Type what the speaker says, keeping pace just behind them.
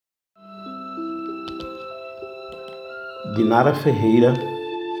de Nara Ferreira,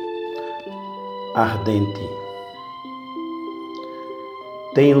 Ardente.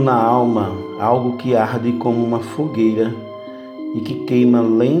 Tenho na alma algo que arde como uma fogueira e que queima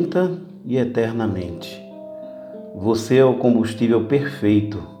lenta e eternamente. Você é o combustível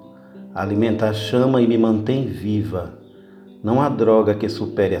perfeito, alimenta a chama e me mantém viva. Não há droga que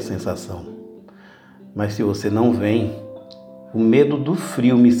supere a sensação. Mas se você não vem, o medo do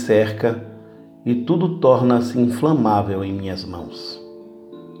frio me cerca e tudo torna-se inflamável em minhas mãos.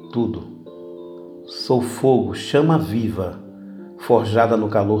 Tudo. Sou fogo, chama viva, forjada no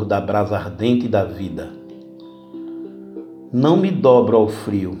calor da brasa ardente da vida. Não me dobro ao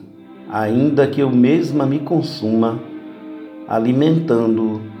frio, ainda que eu mesma me consuma,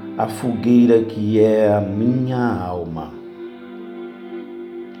 alimentando a fogueira que é a minha alma.